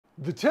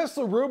The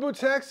Tesla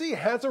Robotaxi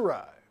has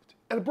arrived,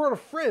 and it brought a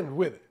friend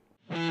with it.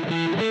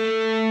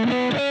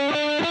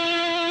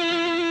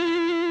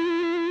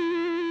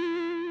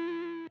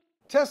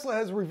 Tesla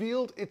has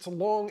revealed its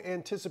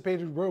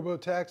long-anticipated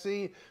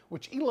Robotaxi,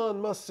 which Elon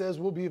Musk says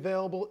will be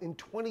available in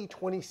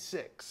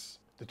 2026.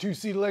 The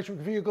two-seat electric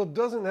vehicle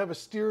doesn't have a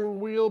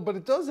steering wheel, but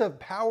it does have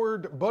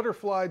powered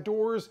butterfly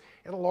doors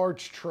and a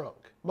large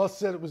trunk. Musk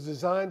said it was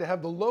designed to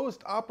have the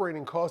lowest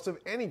operating cost of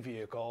any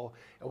vehicle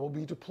and will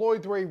be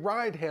deployed through a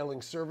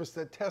ride-hailing service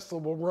that Tesla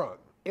will run.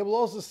 It will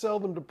also sell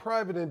them to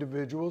private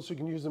individuals who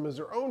can use them as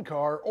their own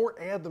car or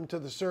add them to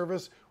the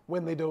service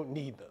when they don't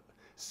need them,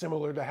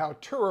 similar to how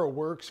Turo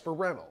works for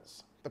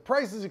rentals. The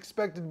price is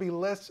expected to be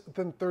less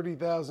than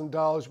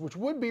 $30,000, which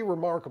would be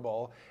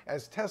remarkable,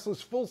 as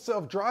Tesla's full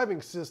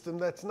self-driving system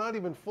that's not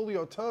even fully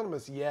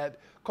autonomous yet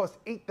costs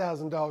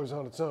 $8,000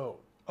 on its own.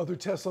 Other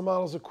Tesla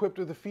models equipped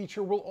with the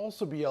feature will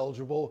also be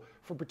eligible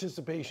for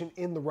participation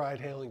in the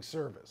ride-hailing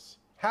service.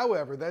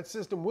 However, that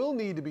system will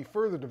need to be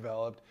further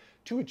developed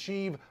to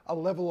achieve a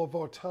level of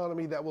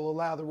autonomy that will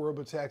allow the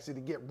Robotaxi to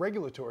get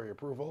regulatory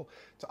approval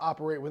to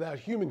operate without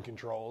human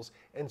controls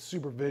and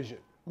supervision.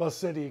 Musk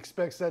said he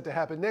expects that to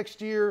happen next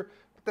year,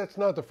 but that's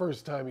not the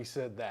first time he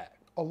said that.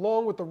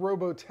 Along with the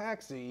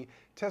Robotaxi,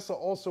 Tesla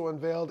also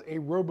unveiled a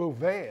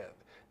Robovan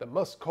that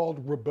Musk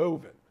called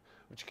Robovan,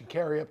 which can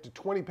carry up to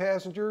 20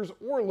 passengers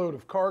or a load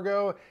of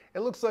cargo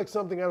and looks like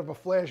something out of a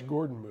Flash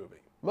Gordon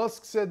movie.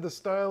 Musk said the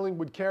styling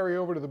would carry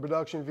over to the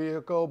production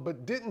vehicle,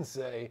 but didn't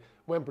say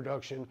when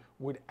production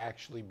would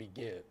actually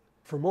begin.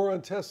 For more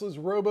on Tesla's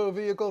robo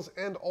vehicles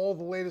and all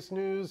the latest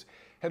news,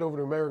 head over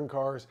to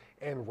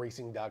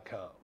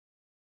AmericanCarsAndRacing.com.